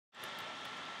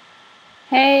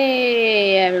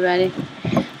Hey everybody,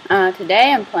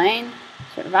 today I'm playing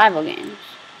survival games.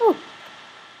 Ooh.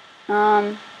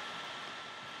 Yeah,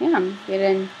 I'm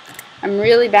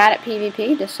really bad at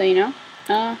PvP, just so you know.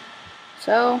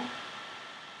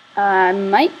 I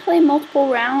might play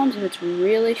multiple rounds if it's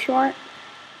really short,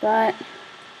 but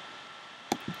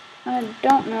I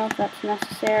don't know if that's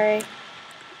necessary.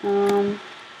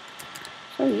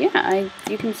 So yeah,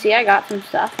 you can see I got some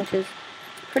stuff, which is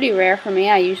pretty rare for me.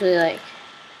 I usually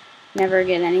never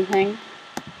get anything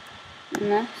in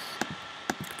this.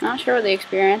 Not sure what the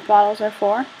experience bottles are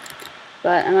for,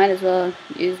 but I might as well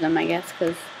use them, I guess,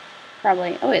 because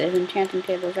probably... Oh wait, there's enchanting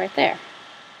tables right there.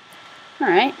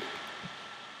 Alright.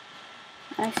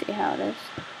 I see how it is.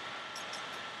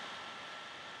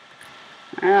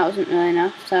 Alright, that wasn't really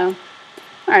enough, so...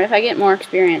 Alright, if I get more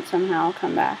experience somehow, I'll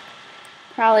come back.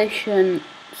 Probably shouldn't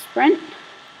sprint.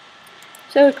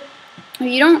 So, if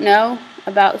you don't know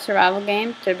about the survival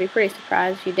games, I'd be pretty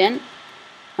surprised if you didn't.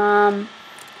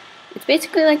 It's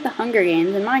basically like the Hunger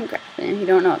Games in Minecraft, and if you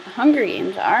don't know what the Hunger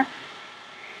Games are,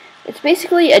 it's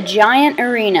basically a giant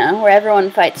arena where everyone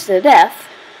fights to the death,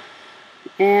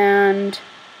 and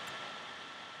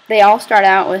they all start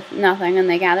out with nothing, and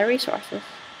they gather resources.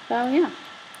 So yeah,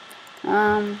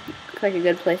 looks like a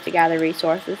good place to gather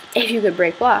resources, if you could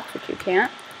break blocks, which you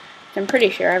can't. I'm pretty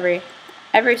sure every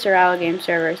survival game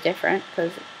server is different,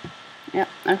 because, yep,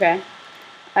 okay.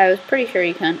 I was pretty sure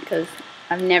you couldn't, because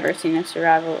I've never seen a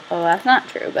survival... Oh, that's not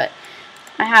true, but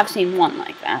I have seen one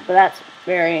like that, but that's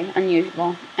very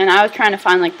unusual. And I was trying to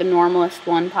find, the normalest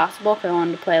one possible, because I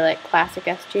wanted to play, classic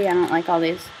SG. I don't like all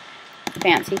these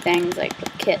fancy things, like the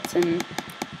kits and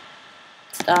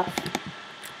stuff.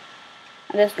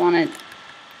 I just want to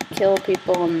kill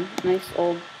people in nice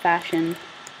old-fashioned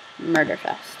murder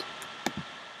fest.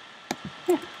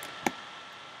 Yeah.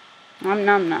 Nom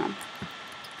nom nom.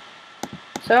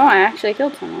 So, I actually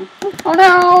killed someone. Oh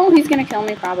no! He's gonna kill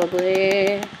me,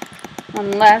 probably.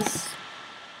 Unless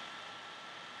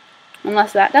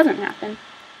that doesn't happen.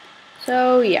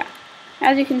 So, yeah.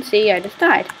 As you can see, I just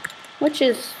died. Which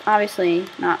is obviously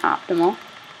not optimal.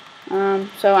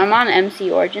 So, I'm on MC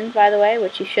Origins, by the way,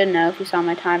 which you should know if you saw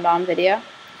my Time Bomb video.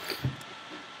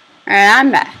 Alright,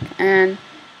 I'm back. And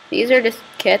these are just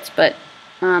kits, but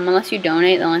unless you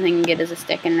donate, the only thing you get is a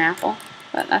stick and an apple.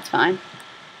 But that's fine.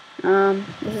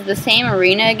 This is the same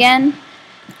arena again,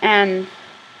 and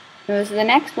it was the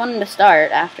next one to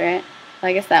start after it. So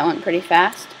I guess that went pretty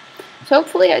fast. So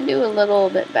hopefully I do a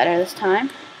little bit better this time.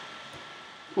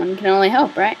 One can only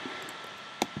hope, right?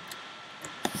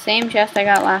 Same chest I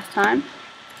got last time.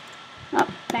 Oh,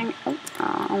 dang it. Oh,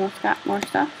 almost got more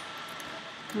stuff.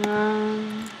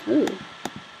 Ooh.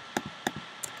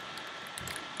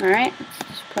 Alright, let's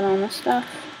just put on this stuff.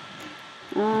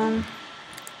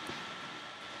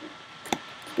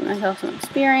 Get myself some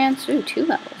experience. Ooh, 2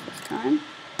 levels this time.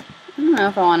 I don't know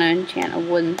if I want to enchant a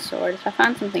wooden sword. If I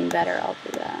find something better, I'll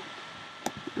do that.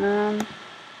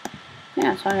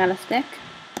 Yeah, so I got a stick,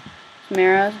 some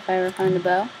arrows if I ever find a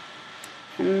bow,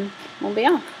 and we'll be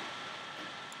off.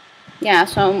 Yeah,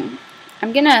 so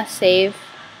I'm gonna save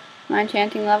my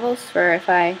enchanting levels for if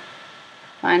I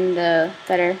find a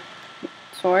better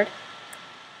sword.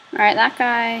 Alright, that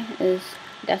guy is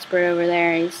desperate over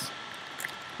there. He's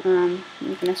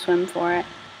gonna swim for it.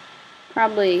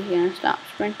 Probably gonna stop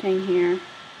sprinting here.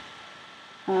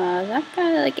 Is that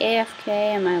guy AFK?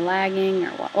 Am I lagging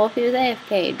or what? Well, if he was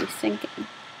AFK, he'd be sinking.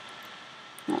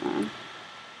 Hold on.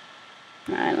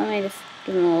 Alright, let me just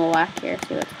give him a little whack here,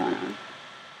 see what's going on.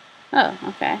 Oh,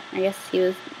 okay. I guess he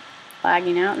was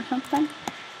lagging out or something.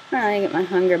 Alright, let me get my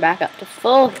hunger back up to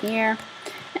full here.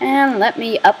 And let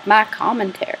me up my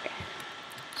commentary.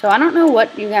 So I don't know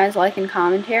what you guys like in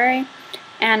commentary.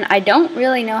 And I don't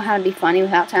really know how to be funny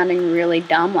without sounding really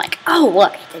dumb, like, oh,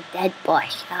 look, it's a dead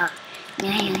bush. Oh.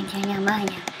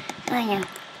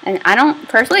 And I don't,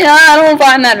 personally, I don't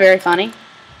find that very funny.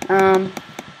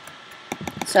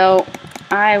 So,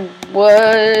 I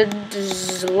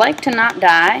would like to not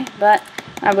die, but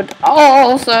I would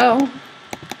also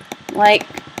like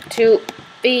to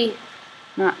be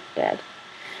not dead.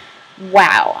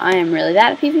 Wow, I am really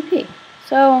bad at PvP.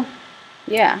 So,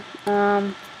 yeah,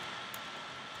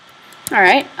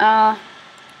 alright,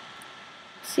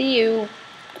 see you.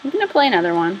 I'm gonna play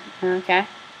another one, okay?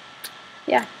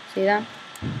 Yeah, see them?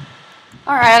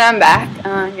 Alright, I'm back.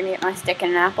 I'm gonna get my stick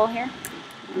and an apple here.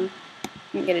 I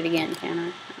can get it again, can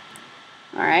I?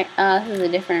 Alright, this is a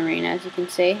different arena, as you can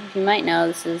see. If you might know,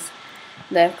 this is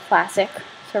the classic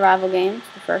survival games,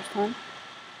 the first one.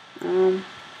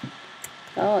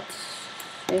 So let's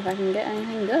see if I can get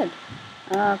anything good.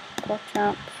 Pork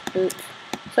chops, boots,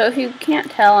 So if you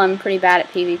can't tell, I'm pretty bad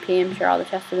at PvP. I'm sure all the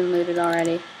chests have been looted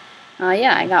already.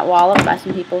 Yeah, I got walloped by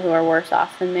some people who are worse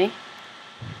off than me.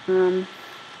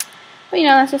 But you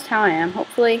know, that's just how I am.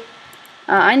 Hopefully,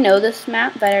 I know this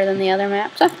map better than the other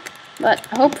maps. But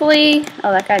hopefully,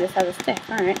 oh, that guy just has a stick.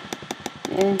 Alright.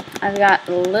 And I've got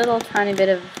a little tiny bit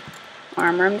of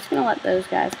armor. I'm just going to let those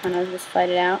guys kind of just fight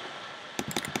it out.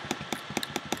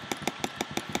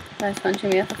 Guys punching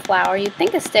me with a flower. You'd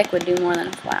think a stick would do more than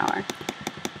a flower.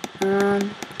 I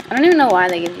don't even know why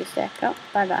they give you a stick. Oh,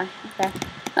 bye-bye. Okay.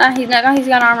 He's got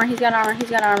armor. He's got armor. He's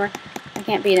got armor. I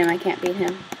can't beat him. I can't beat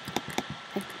him.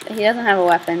 He doesn't have a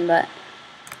weapon, but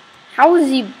how is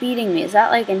he beating me? Is that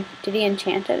like, did he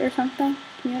enchant it or something?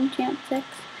 Can you enchant sticks?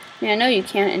 I mean, I know you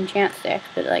can't enchant sticks,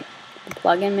 but like the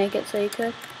plugin make it so you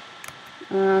could.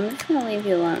 I'm just gonna leave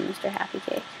you alone, Mr. Happy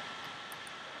Cake.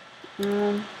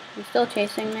 You still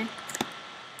chasing me?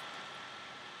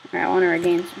 Alright, I want to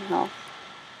regain some health.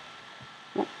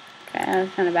 Oh, okay, I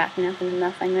was kind of backing up into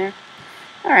nothing there.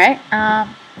 Alright,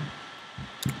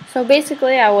 so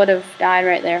basically I would have died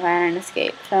right there if I hadn't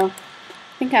escaped. So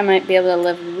I think I might be able to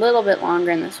live a little bit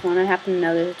longer in this one. I happen to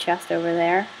know there's a chest over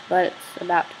there, but it's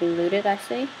about to be looted, I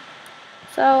see.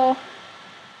 So,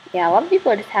 yeah, a lot of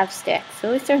people just have sticks. So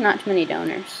at least there's not too many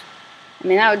donors. I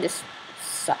mean, that would just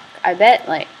suck. I bet,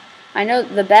 like, I know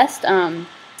the best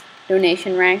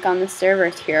donation rank on this server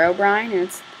is Herobrine, and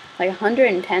it's like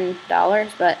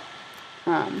 $110, but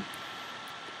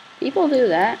people do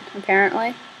that,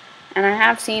 apparently. And I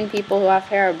have seen people who have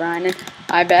Herobrine, and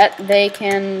I bet they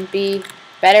can be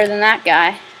better than that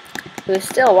guy, who is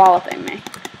still walloping me.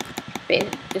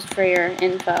 Just for your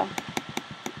info.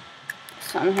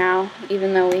 Somehow,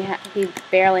 even though he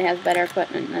barely has better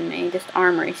equipment than me, just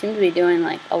armor. He seems to be doing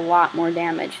like a lot more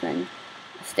damage than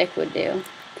a stick would do.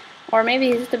 Or maybe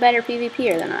he's just a better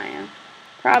PvPer than I am.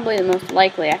 Probably the most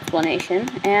likely explanation,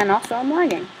 and also I'm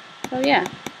lagging. So yeah.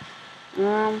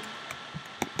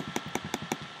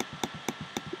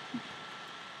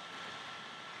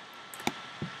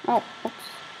 Oh, oops.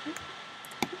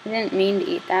 I didn't mean to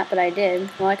eat that, but I did.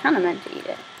 Well, I kind of meant to eat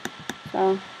it.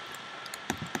 So.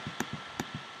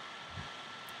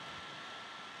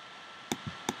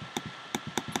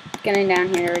 Getting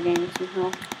down here to regain some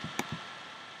health.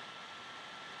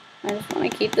 I just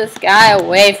want to keep this guy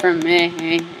away from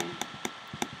me.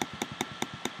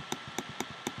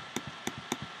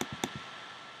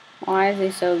 Why is he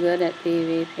so good at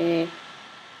PvP?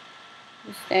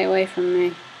 Just stay away from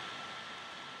me.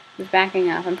 He's backing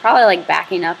up. I'm probably like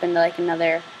backing up into like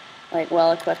another like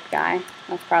well-equipped guy.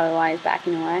 That's probably why he's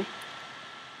backing away.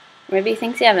 Maybe he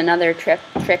thinks you have another trick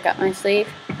up my sleeve.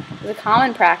 The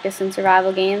common practice in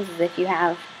survival games is if you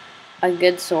have a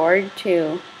good sword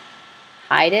to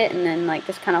hide it and then like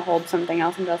just kind of hold something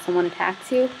else until someone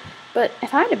attacks you. But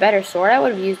if I had a better sword, I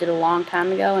would have used it a long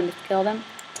time ago and just killed him.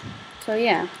 So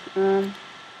yeah.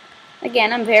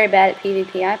 Again, I'm very bad at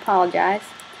PvP. I apologize.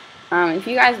 If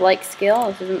you guys like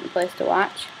skill, this isn't the place to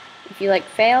watch. If you like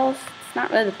fails, it's not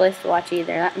really the place to watch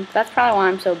either. That's probably why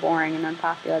I'm so boring and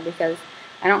unpopular, because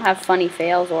I don't have funny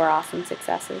fails or awesome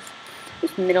successes.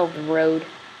 Just middle of the road.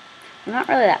 I'm not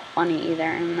really that funny either,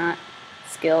 and I'm not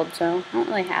skilled, so I don't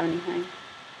really have anything.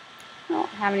 I don't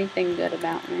have anything good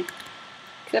about me.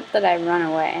 Except that I run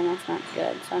away, and that's not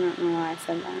good, so I don't know why I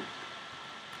said that.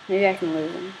 Maybe I can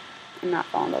lose him and not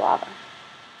fall into lava.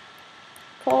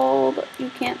 Coal, but you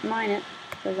can't mine it,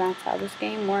 because that's how this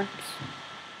game works.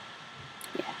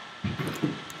 Yeah.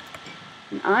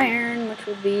 An iron, which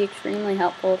would be extremely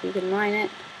helpful if you could mine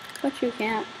it, but you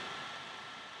can't.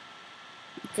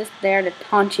 It's just there to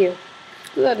taunt you.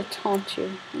 It's there to taunt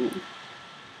you.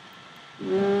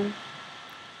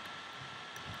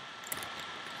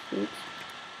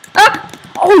 Ah!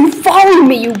 Oh, you followed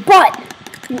me, you butt!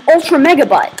 You ultra mega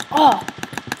butt! Oh!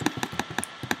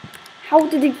 How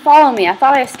did he follow me? I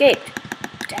thought I escaped.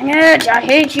 Dang it! I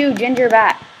hate you, Ginger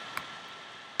Bat.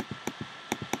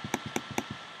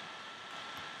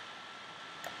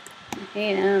 I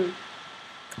hate him.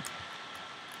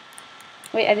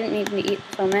 Wait, I didn't mean to eat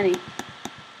so many.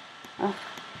 Oh,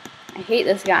 I hate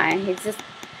this guy. He just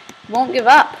won't give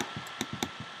up.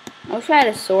 I wish I had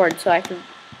a sword so I could...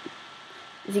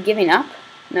 Is he giving up?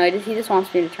 No, he just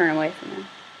wants me to turn away from him.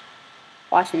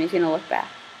 Watch him, he's going to look back.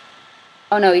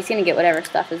 Oh no, he's going to get whatever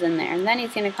stuff is in there. And then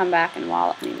he's going to come back and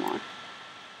wallop me more.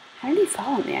 How did he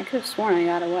follow me? I could have sworn I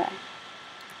got away.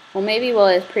 Well, maybe Will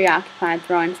is preoccupied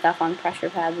throwing stuff on pressure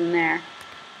pads in there.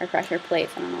 Or pressure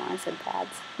plates. I don't know why I said pads.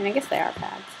 I mean, I guess they are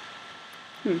pads.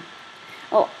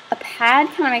 Well, a pad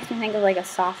kind of makes me think of like a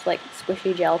soft, like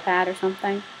squishy gel pad or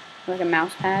something. Like a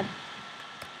mouse pad.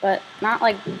 But not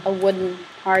like a wooden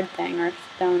hard thing or a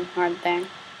stone hard thing.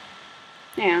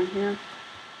 Yeah.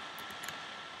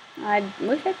 I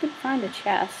wish I could find a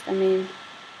chest. I mean,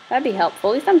 that'd be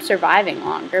helpful. At least I'm surviving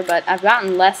longer, but I've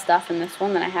gotten less stuff in this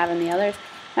one than I have in the others.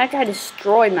 That guy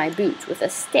destroyed my boots with a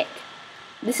stick.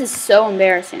 This is so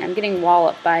embarrassing. I'm getting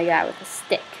walloped by a guy with a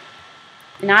stick.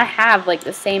 And I have, like,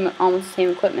 almost the same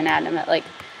equipment at him. That, like,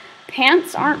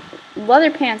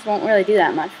 leather pants won't really do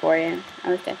that much for you,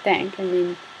 at least I think. I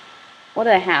mean, what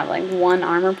do I have? Like, 1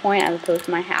 armor point as opposed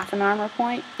to my half an armor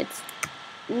point? It's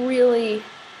really...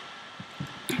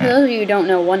 For those of you who don't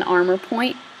know, 1 armor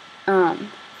point, like,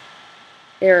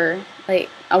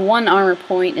 a 1 armor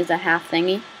point is a half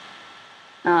thingy.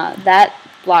 That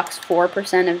blocks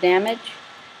 4% of damage,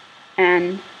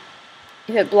 and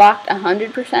if it blocked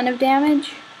 100% of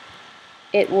damage,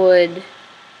 it would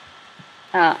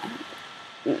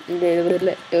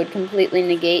completely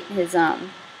negate his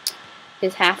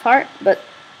half heart, that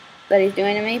he's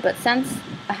doing to me. But since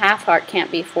a half heart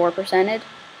can't be 4%ed,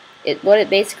 what it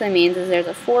basically means is there's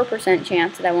a 4%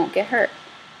 chance that I won't get hurt.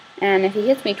 And if he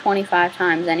hits me 25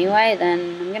 times anyway,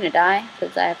 then I'm gonna die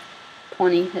because I have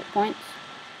 20 hit points.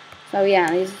 So yeah,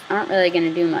 these aren't really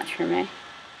gonna do much for me.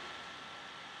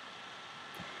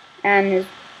 And his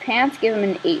pants give him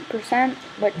an 8%,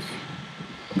 which,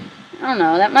 I don't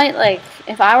know, that might, like,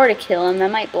 if I were to kill him,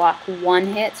 that might block 1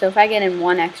 hit. So if I get in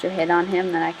 1 extra hit on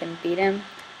him, then I can beat him.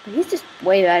 But he's just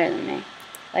way better than me.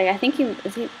 Like, I think he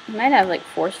might have, like,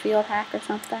 force field hack or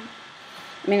something.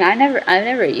 I mean, I've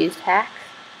never used hacks,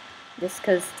 just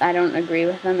because I don't agree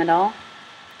with them at all.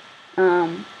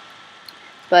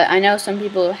 But I know some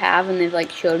people who have, and they've,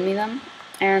 like, showed me them,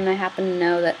 and I happen to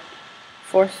know that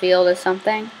force field is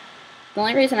something. The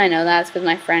only reason I know that is because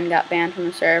my friend got banned from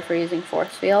the server for using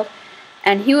force field,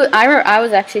 and I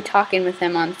was actually talking with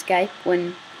him on Skype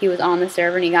when he was on the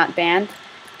server and he got banned.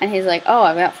 And he's like, oh,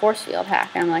 I've got force field hack.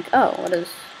 And I'm like, oh, what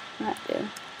does that do? Did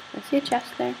I see a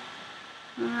chest there?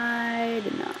 I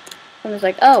did not. I was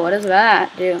like, oh, what does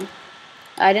that do?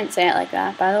 I didn't say it like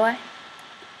that, by the way.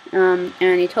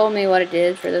 And he told me what it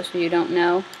did. For those of you who don't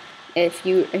know, if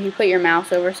you put your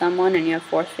mouse over someone and you have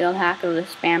force field hack, it'll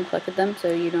just spam click at them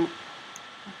so you don't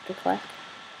have to click.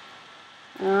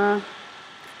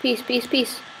 Peace.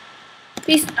 Peace.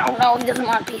 Oh no, he doesn't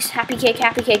want peace. Happy Cake.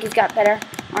 He's got better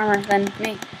armor than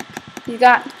me. He's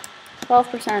got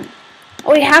 12%.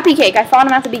 Oh wait, Happy Cake. I fought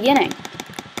him at the beginning.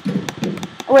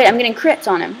 Oh wait, I'm getting crits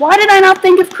on him. Why did I not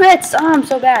think of crits? Oh, I'm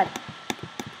so bad.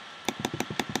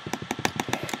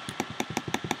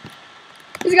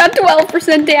 He's got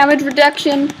 12% damage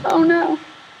reduction. Oh no.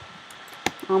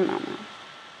 Oh no.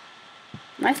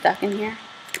 Am I stuck in here?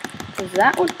 Because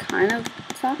that would kind of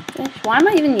suck-ish. Why am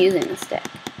I even using the stick?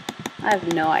 I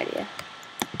have no idea.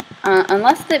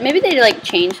 Unless maybe they like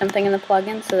change something in the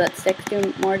plugin so that sticks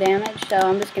do more damage. So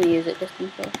I'm just gonna use it just in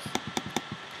case.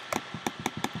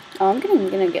 Oh, I'm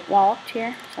gonna get walloped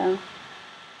here. So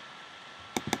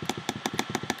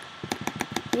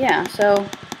yeah. So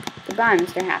goodbye,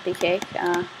 Mr. Happy Cake.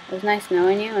 It was nice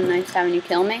knowing you and nice having you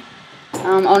kill me.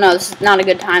 Oh no, this is not a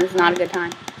good time. This is not a good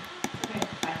time.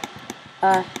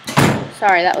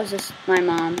 Sorry, that was just my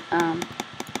mom.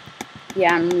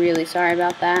 Yeah, I'm really sorry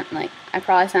about that. Like, I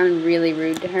probably sounded really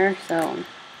rude to her, so I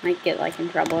might get, like, in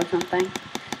trouble or something.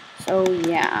 So,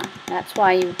 yeah, that's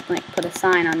why you, like, put a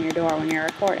sign on your door when you're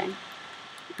recording.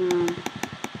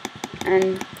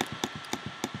 And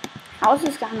how is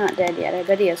this guy not dead yet? I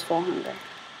bet he has full hunger.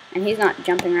 And he's not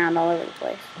jumping around all over the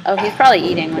place. Oh, he's probably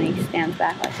eating when he stands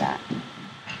back like that.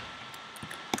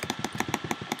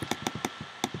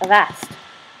 Avast.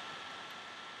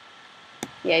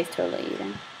 Yeah, he's totally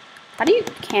eating.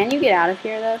 Can you get out of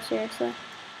here, though, seriously?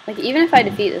 Like, even if I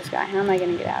defeat this guy, how am I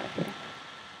going to get out of here?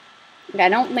 Like, I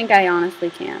don't think I honestly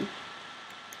can.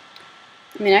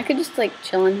 I mean, I could just, like,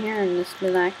 chill in here and just be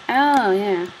like, oh,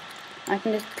 yeah. I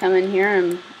can just come in here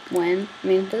and win. I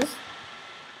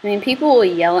mean, people will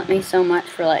yell at me so much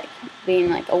for, like, being,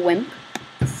 like, a wimp,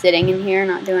 sitting in here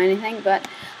not doing anything, but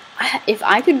if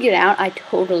I could get out, I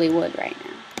totally would right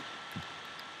now.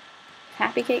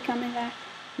 Happy Cake coming back?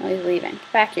 No, he's leaving.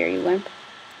 Get back here, you wimp.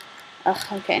 Ugh,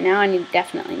 okay, now I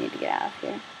definitely need to get out of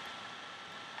here.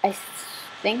 I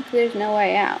think there's no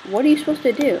way out. What are you supposed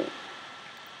to do?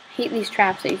 I hate these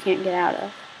traps that you can't get out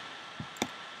of.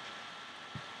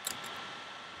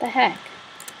 What the heck?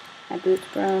 My boots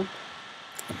broke.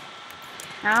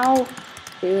 How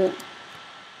do...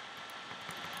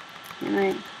 Can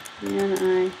I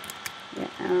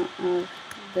get out of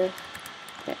this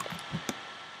pit?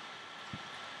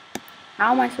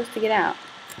 How am I supposed to get out?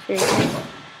 Seriously?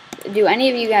 Do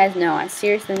any of you guys know? I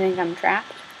seriously think I'm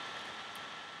trapped.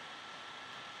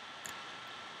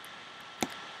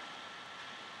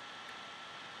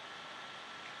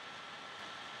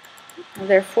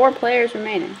 There are 4 players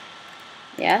remaining.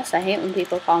 Yes, I hate when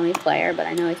people call me player, but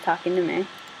I know he's talking to me.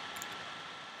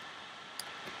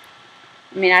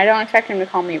 I mean, I don't expect him to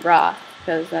call me Roth,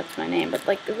 because that's my name, but,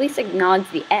 like, at least acknowledge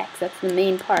the X. That's the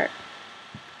main part.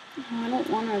 Oh, I don't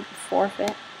want to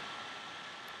forfeit.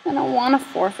 I don't want to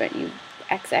forfeit, you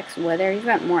XX Wither. You've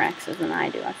got more X's than I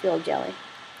do. I feel jelly.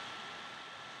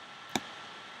 I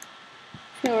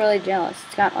feel really jealous.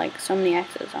 It's got, like, so many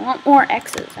X's. I want more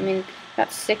X's. I mean, I've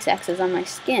got 6 X's on my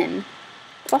skin,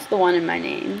 plus the 1 in my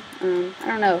name. I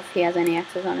don't know if he has any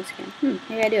X's on his skin.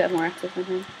 Maybe I do have more X's than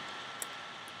him.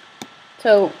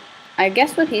 So, I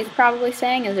guess what he's probably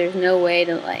saying is there's no way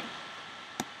to, like,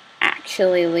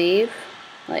 actually leave.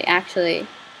 Like, actually.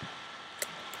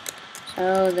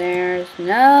 So, there's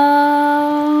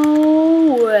no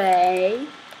way.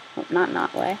 Well,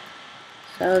 not way.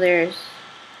 So, there's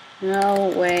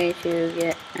no way to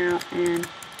get out and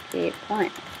keep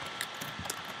playing.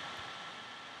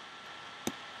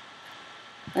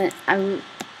 But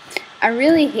I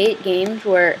really hate games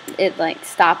where it, like,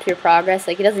 stops your progress.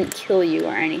 Like, it doesn't kill you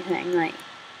or anything. Like,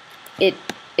 it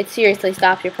seriously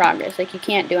stops your progress. Like, you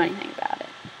can't do anything about it.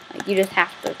 Like, you just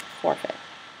have to forfeit.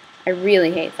 I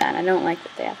really hate that. I don't like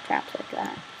that they have traps like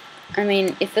that. I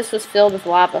mean, if this was filled with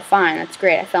lava, fine. That's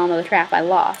great. I fell into the trap. I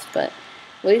lost. But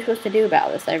what are you supposed to do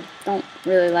about this? I don't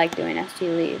really like doing ST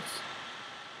leaves.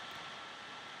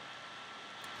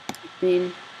 I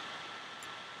mean,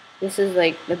 this is,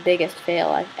 like, the biggest fail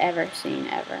I've ever seen,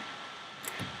 ever.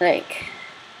 Like,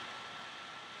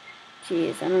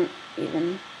 jeez, I don't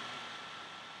even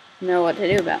know what to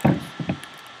do about this.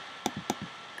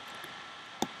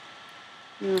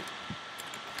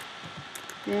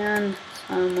 And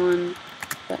someone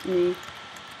put me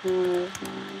out of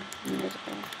my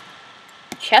misery.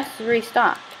 Chest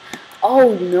restocked.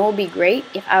 Oh, you know what would be great?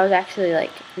 If I was actually,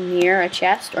 like, near a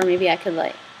chest, or maybe I could,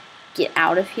 like, get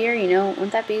out of here, you know?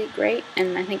 Wouldn't that be great?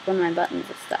 And I think one of my buttons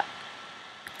is stuck.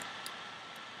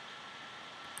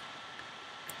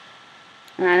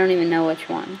 And I don't even know which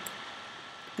one.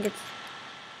 I think it's...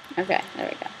 Okay, there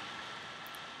we go.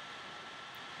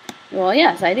 Well,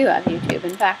 yes, I do have YouTube.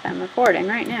 In fact, I'm recording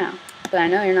right now. But I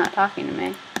know you're not talking to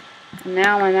me. And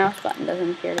now my mouse button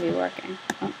doesn't appear to be working.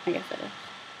 Oh, I guess it is.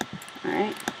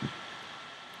 Alright.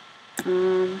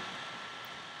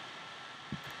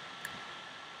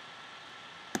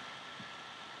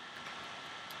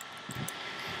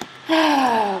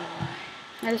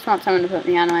 I just want someone to put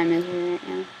me out of my misery right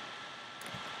now.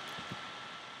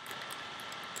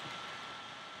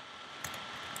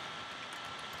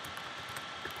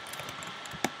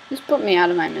 Just put me out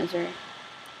of my misery.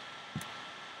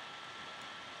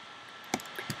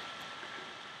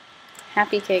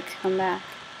 Happy Cakes, come back.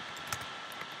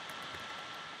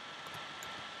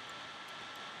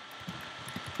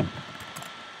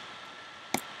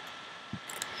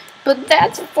 But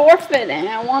that's forfeiting.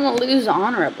 I want to lose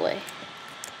honorably.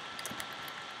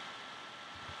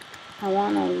 I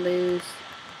want to lose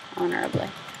honorably.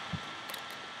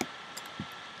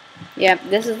 Yep,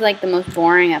 this is like the most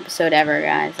boring episode ever,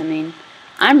 guys. I mean,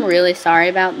 I'm really sorry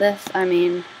about this. I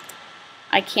mean,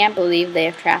 I can't believe they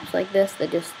have traps like this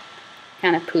that just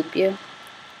kind of poop you.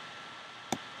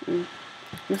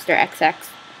 Mr. XX,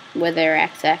 Wither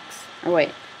XX, or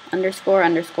wait,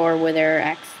 underscore, Wither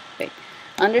X, wait,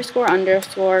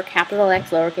 underscore, capital X,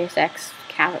 lowercase x,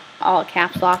 all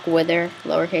caps lock, Wither,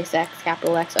 lowercase x,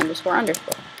 capital X, underscore.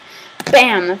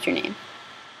 Bam, that's your name.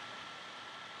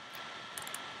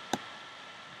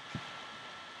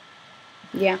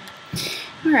 Yeah.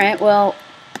 Alright, well,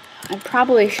 I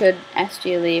probably should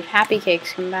SG leave. Happy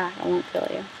Cakes, come back. I won't kill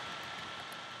you.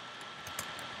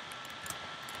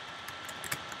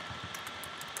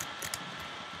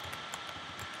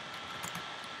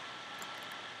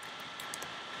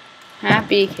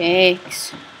 Happy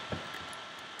Cakes.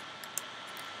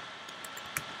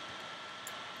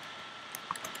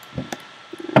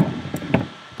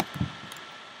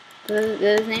 Does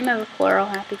his name have a plural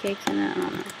Happy Cakes in it? I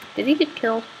don't know. Did he get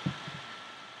killed?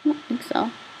 I don't think so.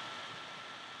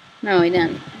 No, he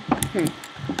didn't.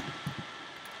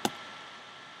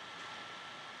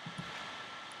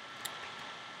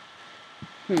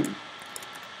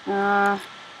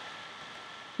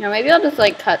 You know, maybe I'll just,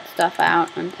 like, cut stuff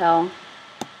out until...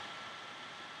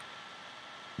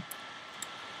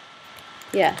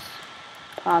 Yes.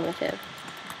 Positive.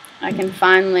 I can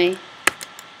finally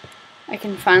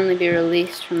be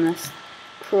released from this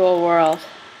cruel world.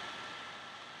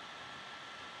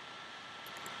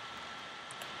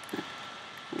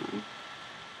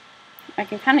 I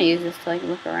can kind of use this to, like,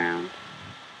 look around.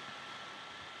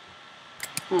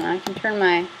 I can turn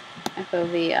my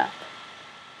FOV up.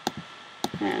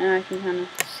 Yeah, now I can kind of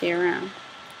see around.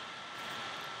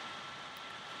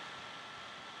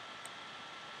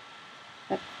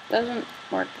 That doesn't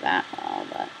work that well,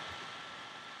 but...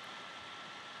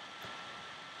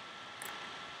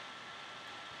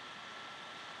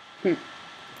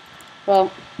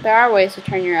 Well, there are ways to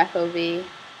turn your FOV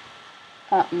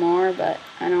up more, but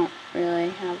I don't really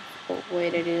have a way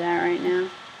to do that right now.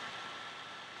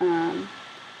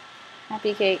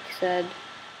 Happy Cake said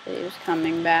that he was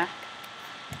coming back,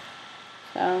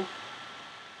 so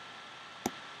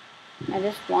I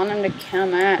just want him to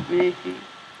come at me.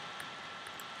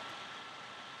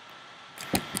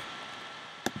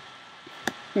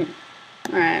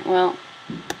 Alright, well,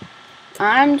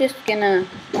 I'm just gonna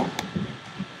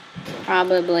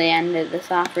probably end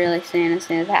this off really soon as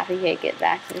Happy Cake gets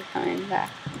back, so he's coming back.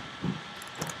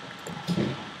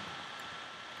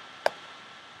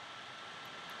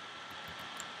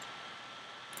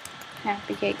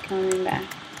 Happy Cake coming back.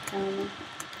 Tell me.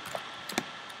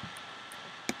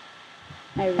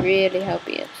 I really hope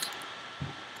he is.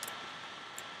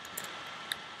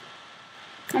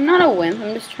 I'm not a wimp,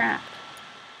 I'm just trapped.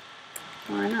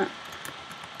 Why not?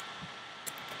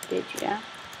 Did ya?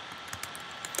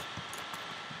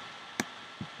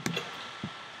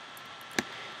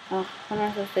 Oh, what am I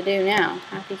supposed to do now?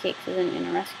 Happy Cakes isn't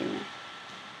gonna rescue me.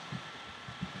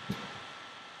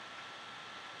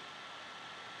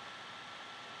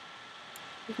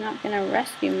 He's not gonna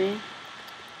rescue me.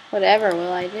 Whatever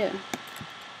will I do?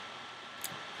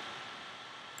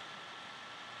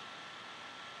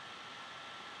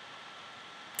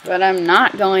 But I'm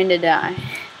not going to die.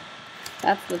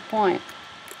 That's the point.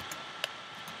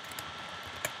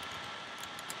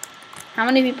 How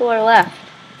many people are left?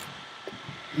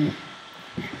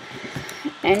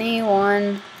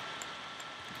 Anyone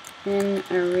in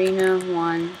Arena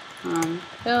 1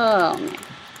 kill me.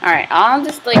 Alright, I'll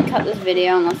just like cut this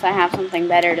video unless I have something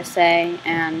better to say,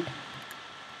 and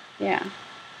yeah.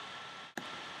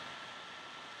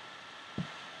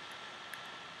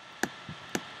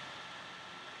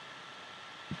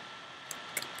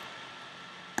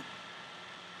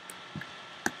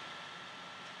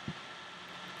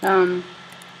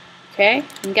 Okay,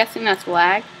 I'm guessing that's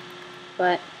lag,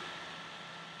 but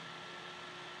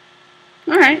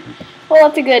alright. Well,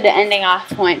 that's a good ending off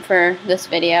point for this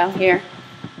video here.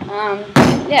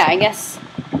 Yeah, I guess,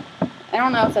 I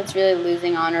don't know if that's really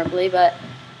losing honorably, but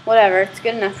whatever, it's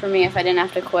good enough for me if I didn't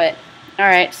have to quit.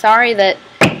 Alright, sorry that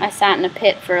I sat in a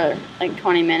pit for like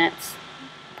 20 minutes.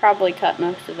 Probably cut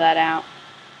most of that out.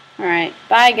 Alright,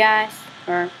 bye guys,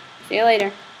 or see you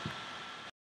later.